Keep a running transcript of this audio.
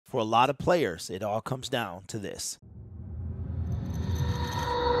For a lot of players, it all comes down to this.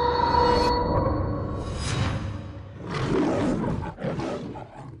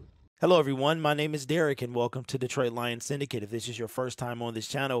 Hello, everyone. My name is Derek, and welcome to Detroit Lions Syndicate. If this is your first time on this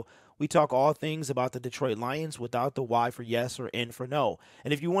channel, we talk all things about the Detroit Lions without the Y for yes or N for no.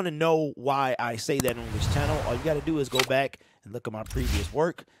 And if you want to know why I say that on this channel, all you got to do is go back and look at my previous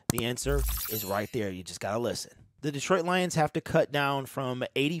work. The answer is right there. You just got to listen. The Detroit Lions have to cut down from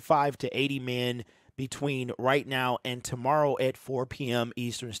 85 to 80 men between right now and tomorrow at 4 p.m.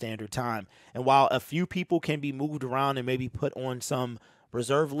 Eastern Standard Time. And while a few people can be moved around and maybe put on some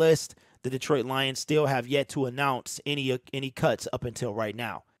reserve list, the Detroit Lions still have yet to announce any cuts up until right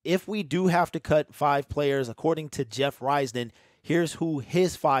now. If we do have to cut 5 players, according to Jeff Risden, here's who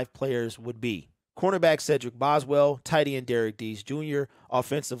his 5 players would be. Cornerback Cedric Boswell, tight end Derek Dees Jr.,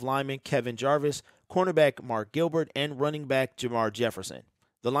 offensive lineman Kevin Jarvis, cornerback Mark Gilbert, and running back Jamar Jefferson.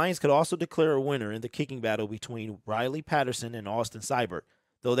 The Lions could also declare a winner in the kicking battle between Riley Patterson and Austin Seibert,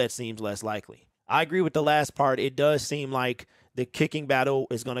 though that seems less likely. I agree with the last part. It does seem like the kicking battle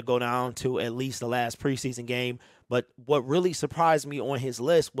is going to go down to at least the last preseason game. But what really surprised me on his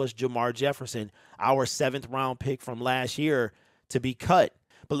list was Jamar Jefferson, our 7th round pick from last year, to be cut.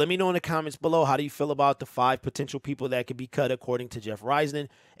 But let me know in the comments below, how do you feel about the 5 potential people that could be cut according to Jeff Risden?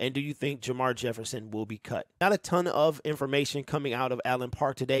 And do you think Jamar Jefferson will be cut? Not a ton of information coming out of Allen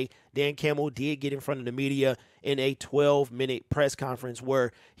Park today. Dan Campbell did get in front of the media in a 12-minute press conference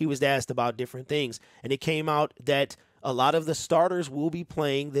where he was asked about different things. And it came out that a lot of the starters will be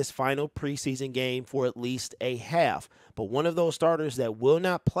playing this final preseason game for at least a half. But one of those starters that will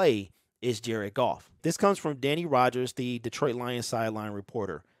not play is Jared Goff. This comes from Danny Rogers, the Detroit Lions sideline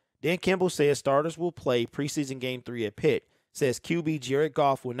reporter. Dan Campbell says starters will play preseason game 3 at Pitt. Says QB Jared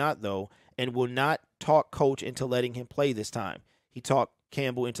Goff will not, though, and will not talk coach into letting him play this time. He talked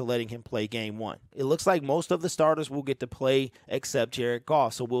Campbell into letting him play game 1. It looks like most of the starters will get to play except Jared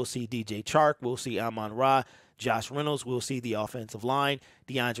Goff. So we'll see DJ Chark, we'll see Amon-Ra, Josh Reynolds, we'll see the offensive line,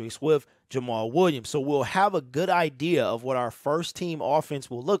 DeAndre Swift, Jamal Williams. So we'll have a good idea of what our first team offense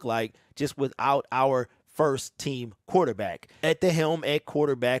will look like just without our first team quarterback. At the helm at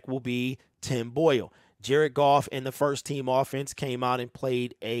quarterback will be Tim Boyle. Jared Goff in the first team offense came out and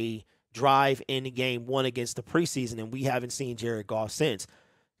played a drive in game 1 against the preseason, and we haven't seen Jared Goff since.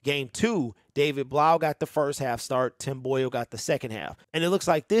 Game 2, David Blau got the first half start, Tim Boyle got the second half. And it looks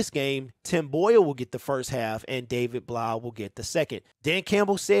like this game, Tim Boyle will get the first half and David Blau will get the second. Dan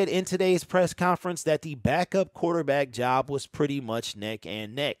Campbell said in today's press conference that the backup quarterback job was pretty much neck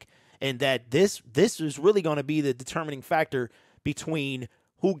and neck, and that this is really going to be the determining factor between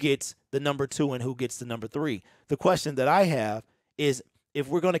who gets the number 2 and who gets the number 3. The question that I have is, if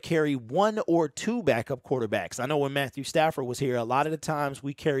we're going to carry 1 or 2 backup quarterbacks. I know when Matthew Stafford was here, a lot of the times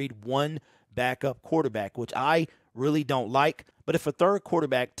we carried 1 backup quarterback, which I really don't like. But if a third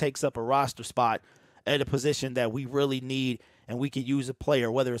quarterback takes up a roster spot at a position that we really need and we could use a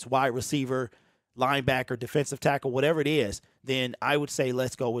player, whether it's wide receiver, linebacker, defensive tackle, whatever it is, then I would say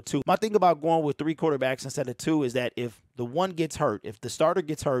let's go with 2. My thing about going with 3 quarterbacks instead of 2 is that if the one gets hurt, if the starter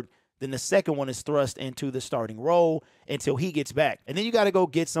gets hurt, then the second one is thrust into the starting role until he gets back. And then you got to go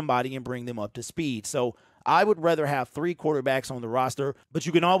get somebody and bring them up to speed. So I would rather have 3 quarterbacks on the roster, but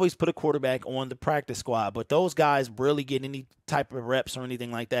you can always put a quarterback on the practice squad. But those guys barely get any type of reps or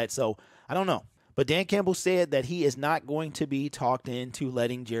anything like that. So I don't know. But Dan Campbell said that he is not going to be talked into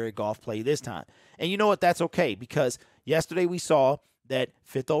letting Jared Goff play this time. And you know what? That's okay, because yesterday we saw that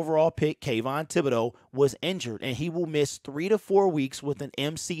 5th overall pick, Kayvon Thibodeau, was injured, and he will miss 3 to 4 weeks with an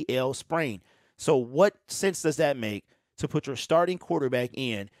MCL sprain. So what sense does that make to put your starting quarterback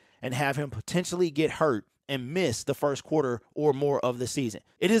in and have him potentially get hurt and miss the first quarter or more of the season?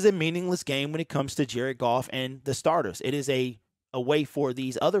 It is a meaningless game when it comes to Jared Goff and the starters. It is a way for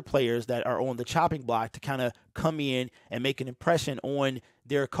these other players that are on the chopping block to kind of come in and make an impression on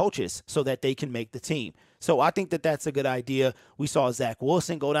their coaches so that they can make the team. So I think that that's a good idea. We saw Zach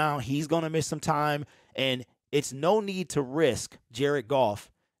Wilson go down. He's going to miss some time, and it's no need to risk Jared Goff,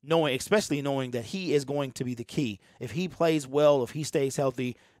 especially knowing that he is going to be the key. If he plays well, if he stays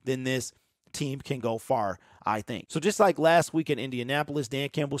healthy, then this team can go far, I think. So just like last week in Indianapolis, Dan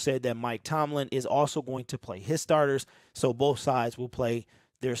Campbell said that Mike Tomlin is also going to play his starters, so both sides will play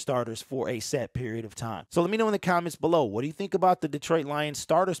their starters for a set period of time. So let me know in the comments below, what do you think about the Detroit Lions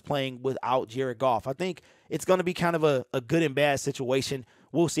starters playing without Jared Goff? I think it's going to be kind of a good and bad situation.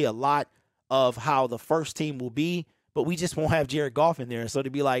 We'll see a lot of how the first team will be, but we just won't have Jared Goff in there. So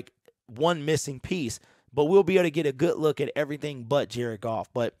it'll be like one missing piece, but we'll be able to get a good look at everything but Jared Goff.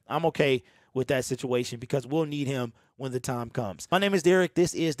 But I'm okay with that situation because we'll need him when the time comes. My name is Derek.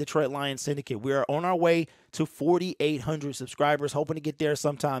 This is Detroit Lions Syndicate. We are on our way to 4,800 subscribers, hoping to get there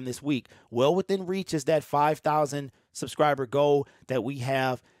sometime this week. Well within reach is that 5,000 subscriber goal that we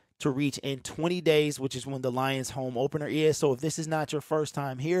have to reach in 20 days, which is when the Lions home opener is. So if this is not your first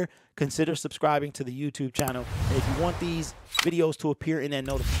time here, consider subscribing to the YouTube channel. And if you want these videos to appear in that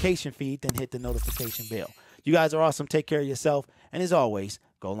notification feed, then hit the notification bell. You guys are awesome. Take care of yourself. And as always,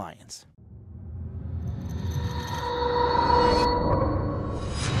 go Lions.